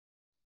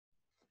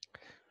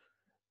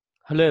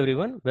Hello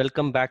everyone,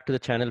 welcome back to the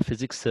channel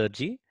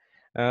PHYSICSSIRJEE.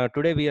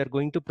 Today we are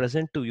going to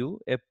present to you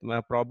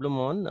a problem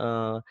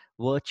on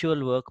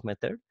virtual work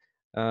method.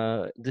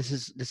 This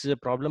is a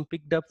problem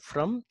picked up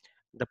from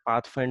the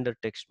Pathfinder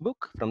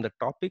textbook from the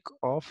topic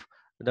of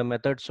the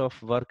methods of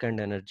work and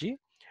energy.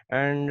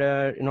 And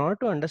in order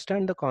to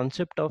understand the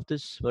concept of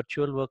this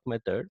virtual work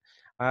method,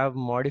 I have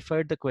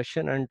modified the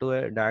question into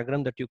a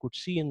diagram that you could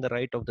see in the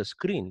right of the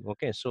screen.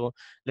 Okay, so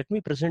let me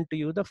present to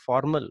you the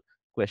formal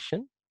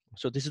question.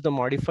 So this is the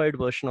modified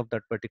version of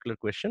that particular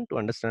question to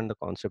understand the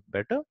concept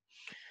better.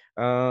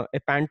 A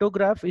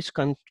pantograph is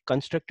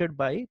constructed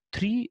by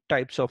three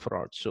types of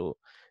rods. So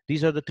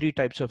these are the three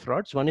types of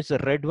rods. One is the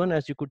red one,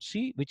 as you could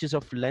see, which is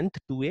of length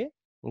 2a.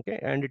 Okay,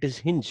 and it is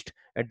hinged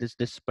at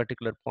this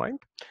particular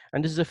point,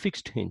 and this is a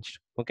fixed hinge.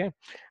 Okay,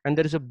 and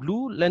there is a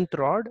blue length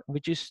rod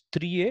which is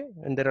 3a,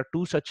 and there are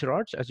two such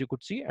rods, as you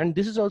could see, and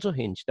this is also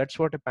hinged. That's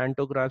what a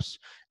pantograph's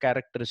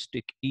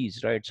characteristic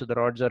is, right? So the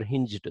rods are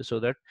hinged so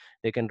that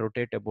they can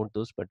rotate about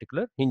those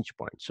particular hinge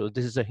points. So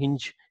this is a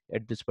hinge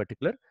at this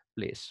particular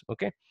place.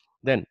 Okay,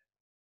 then,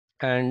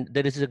 and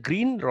there is a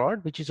green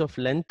rod which is of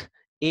length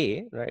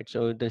a, right?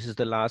 So this is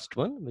the last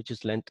one, which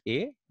is length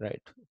a,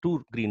 right?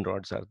 Two green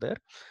rods are there,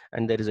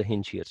 and there is a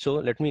hinge here. So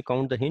let me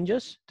count the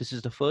hinges. This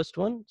is the first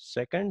one,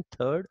 second,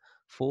 third,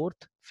 fourth,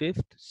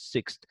 fifth,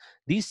 sixth.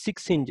 These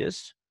six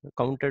hinges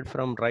counted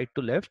from right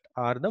to left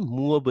are the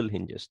movable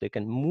hinges. They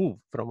can move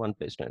from one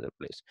place to another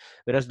place,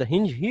 whereas the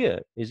hinge here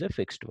is a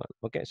fixed one.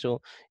 Okay, so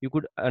you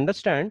could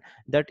understand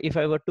that if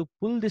I were to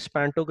pull this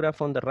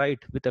pantograph on the right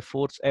with a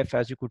force F,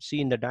 as you could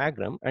see in the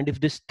diagram, and if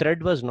this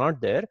thread was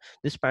not there,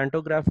 this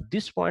pantograph,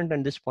 this point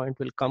and this point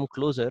will come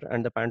closer,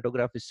 and the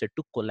pantograph is said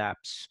to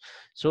collapse.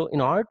 So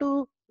in order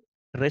to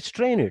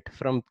restrain it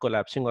from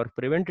collapsing or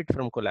prevent it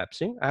from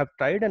collapsing, I have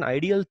tried an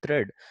ideal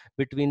thread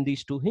between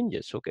these two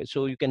hinges. Okay,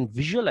 so you can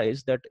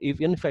visualize that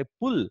even if I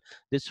pull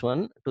this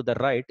one to the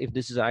right, if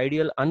this is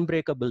ideal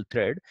unbreakable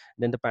thread,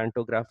 then the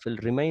pantograph will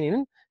remain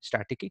in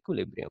static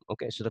equilibrium.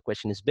 Okay, so the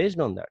question is based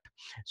on that.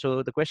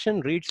 So the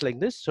question reads like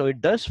this. So it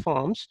does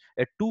forms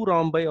a two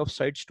rhombi of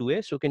sides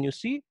 2a. So can you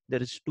see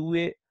there is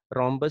 2a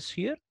rhombus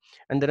here,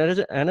 and there is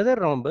another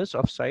rhombus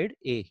of side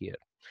a here.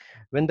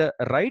 When the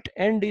right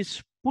end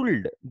is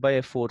pulled by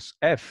a force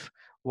F,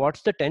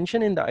 what's the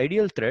tension in the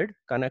ideal thread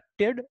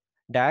connected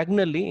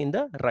diagonally in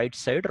the right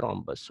side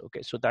rhombus?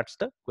 Okay, so that's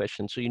the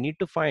question. So you need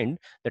to find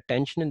the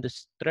tension in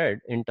this thread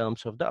in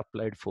terms of the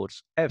applied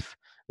force F,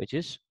 which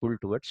is pulled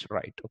towards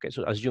right. Okay,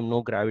 so assume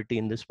no gravity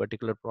in this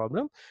particular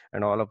problem,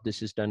 and all of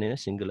this is done in a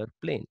singular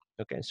plane.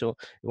 Okay, so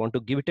you want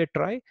to give it a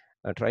try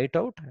it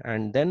out,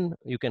 and then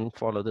you can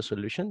follow the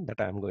solution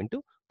that I'm going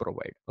to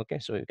provide. Okay,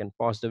 so you can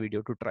pause the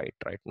video to try it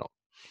right now.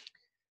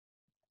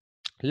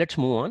 Let's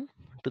move on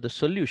to the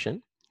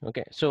solution.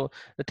 Okay, so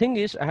the thing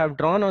is, I have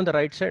drawn on the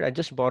right side, I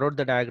just borrowed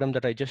the diagram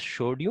that I just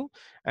showed you,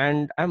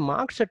 and I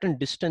marked certain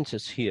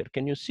distances here.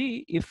 Can you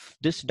see if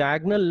this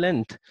diagonal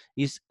length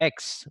is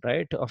x,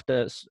 right, of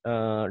the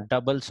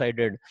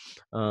double-sided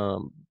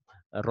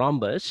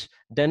rhombus,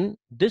 then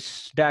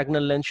this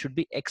diagonal length should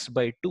be x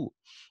by 2.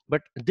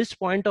 But this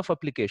point of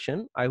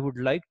application, I would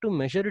like to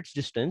measure its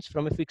distance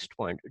from a fixed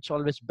point. It's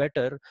always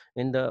better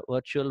in the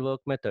virtual work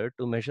method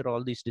to measure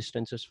all these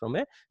distances from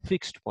a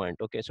fixed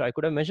point. Okay, so I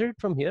could have measured it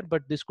from here,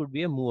 but this could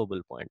be a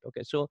movable point.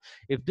 Okay, so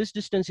if this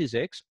distance is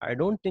x, I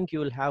don't think you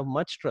will have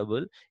much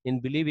trouble in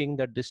believing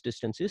that this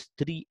distance is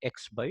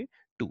 3x by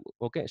 2.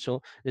 Okay,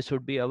 so this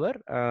would be our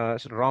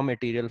raw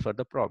material for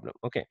the problem.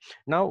 Okay,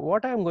 now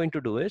what I'm going to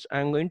do is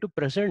I'm going to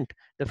present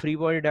the free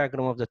body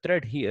diagram of the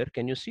thread here.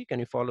 Can you see? Can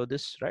you follow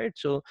this? Right,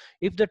 so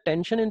if the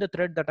tension in the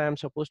thread that I am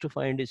supposed to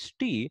find is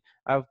T,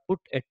 I've put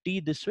a T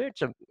this way.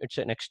 It's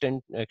an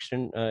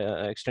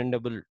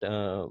extendable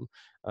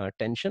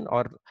tension,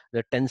 or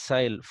the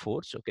tensile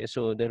force. Okay,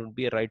 so there would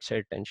be a right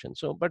side tension.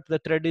 So, but the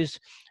thread is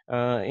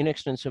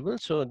inextensible,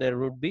 so there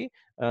would be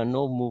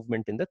no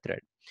movement in the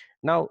thread.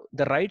 Now,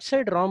 the right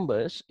side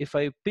rhombus, if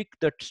I pick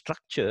that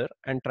structure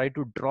and try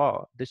to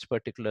draw this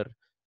particular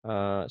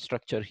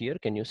structure here,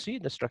 can you see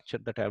the structure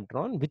that I have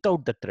drawn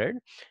without the thread?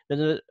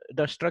 Then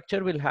the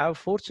structure will have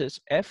forces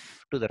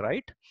F to the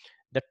right.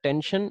 The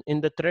tension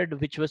in the thread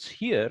which was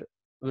here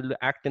will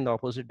act in the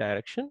opposite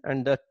direction,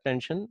 and the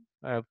tension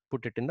I have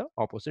put it in the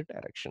opposite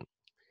direction.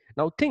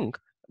 Now think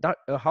that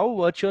how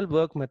virtual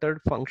work method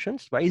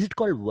functions. Why is it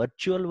called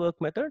virtual work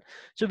method?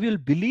 So we'll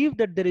believe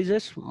that there is a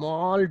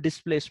small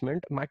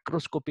displacement,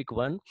 microscopic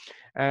one,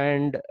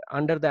 and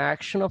under the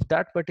action of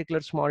that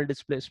particular small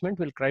displacement,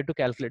 we'll try to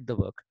calculate the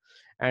work.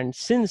 And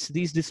since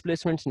these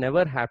displacements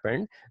never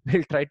happened,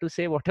 we'll try to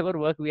say whatever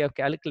work we have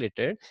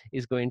calculated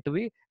is going to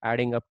be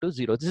adding up to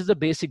 0. This is the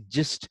basic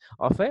gist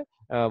of a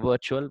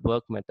virtual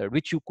work method,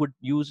 which you could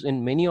use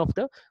in many of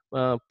the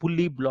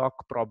pulley block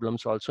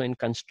problems also in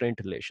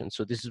constraint relations.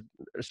 So this is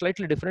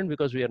slightly different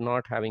because we are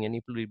not having any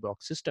pulley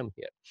block system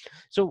here.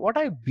 So what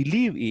I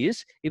believe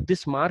is, if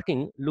this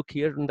marking, look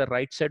here on the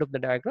right side of the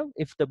diagram,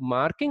 if the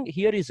marking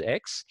here is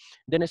x,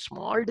 then a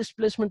small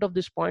displacement of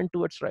this point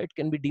towards right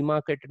can be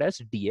demarcated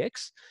as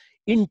dx.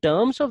 In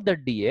terms of the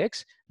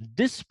dx,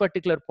 this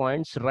particular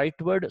point's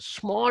rightward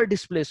small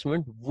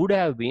displacement would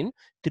have been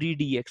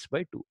 3dx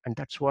by 2, and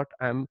that's what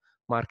I'm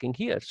marking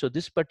here. So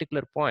this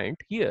particular point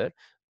here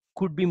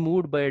could be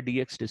moved by a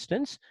dx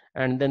distance,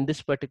 and then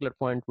this particular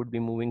point would be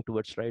moving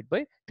towards right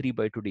by 3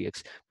 by 2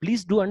 dx.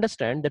 Please do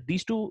understand that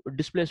these two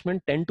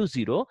displacement tend to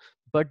 0,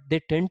 but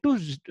they tend to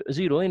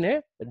 0 in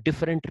a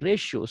different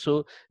ratio.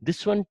 So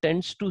this one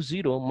tends to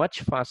 0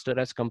 much faster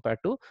as compared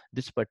to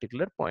this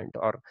particular point,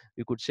 or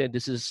you could say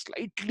this is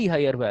slightly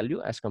higher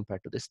value as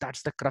compared to this.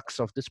 That's the crux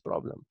of this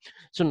problem.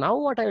 So now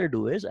what I'll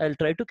do is I'll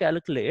try to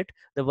calculate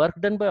the work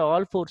done by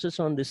all forces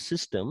on this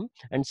system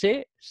and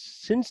say,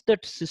 since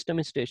that system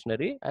is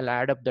stationary, I'll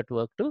add up that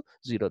work to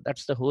 0.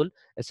 That's the whole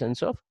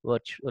essence of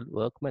virtual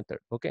work method.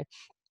 Okay.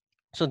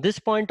 So this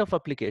point of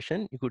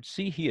application, you could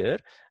see here,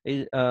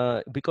 is,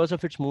 because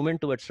of its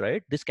movement towards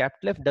right, this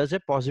capital F does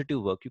a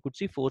positive work. You could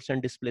see force and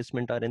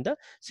displacement are in the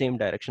same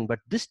direction, but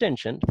this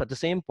tension for the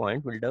same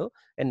point will do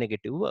a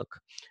negative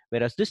work.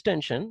 Whereas this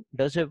tension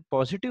does a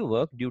positive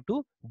work due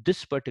to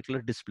this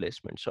particular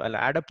displacement. So I'll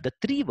add up the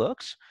three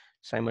works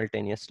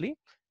simultaneously.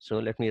 So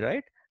let me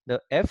write the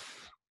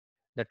F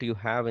that you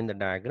have in the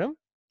diagram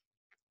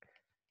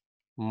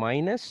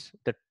minus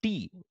the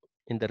T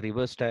in the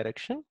reverse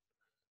direction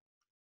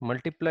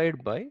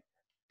multiplied by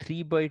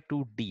 3 by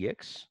 2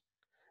 dx.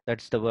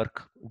 That's the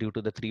work due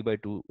to the 3 by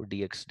 2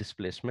 dx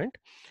displacement,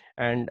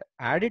 and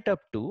add it up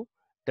to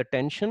the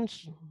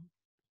tensions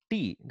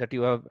T that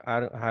you are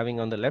having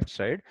on the left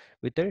side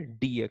with a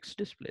dx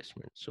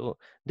displacement. So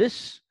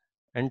this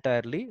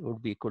entirely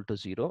would be equal to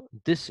 0.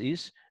 This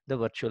is the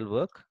virtual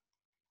work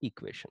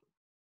equation.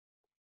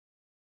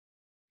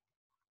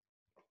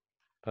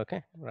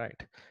 Okay,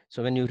 right.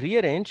 So when you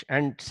rearrange,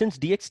 and since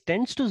dx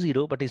tends to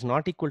 0 but is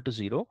not equal to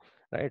 0,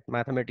 right,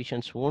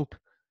 mathematicians won't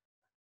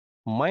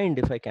mind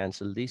if I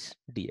cancel these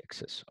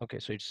dx's. Okay,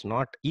 so it's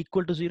not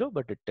equal to 0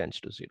 but it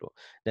tends to 0.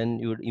 Then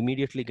you would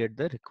immediately get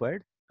the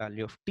required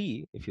value of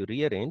t, if you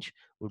rearrange,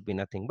 would be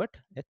nothing but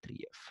a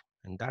 3f,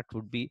 and that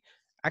would be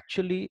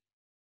actually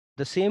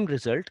the same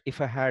result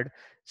if I had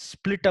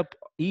split up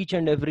each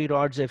and every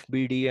rod's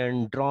FBD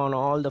and drawn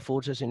all the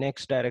forces in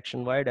X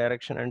direction, Y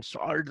direction, and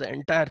solved the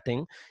entire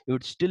thing. You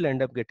would still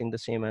end up getting the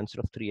same answer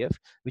of 3F,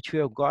 which we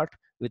have got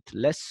with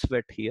less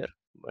sweat here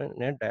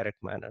in a direct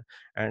manner.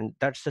 And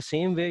that's the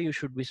same way you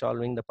should be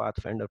solving the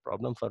Pathfinder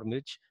problem, for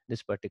which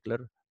this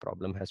particular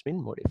problem has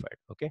been modified.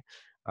 Okay,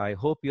 I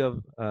hope you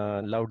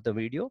have loved the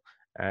video,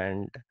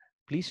 and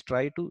please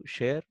try to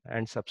share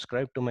and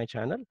subscribe to my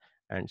channel,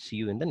 and see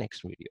you in the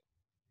next video.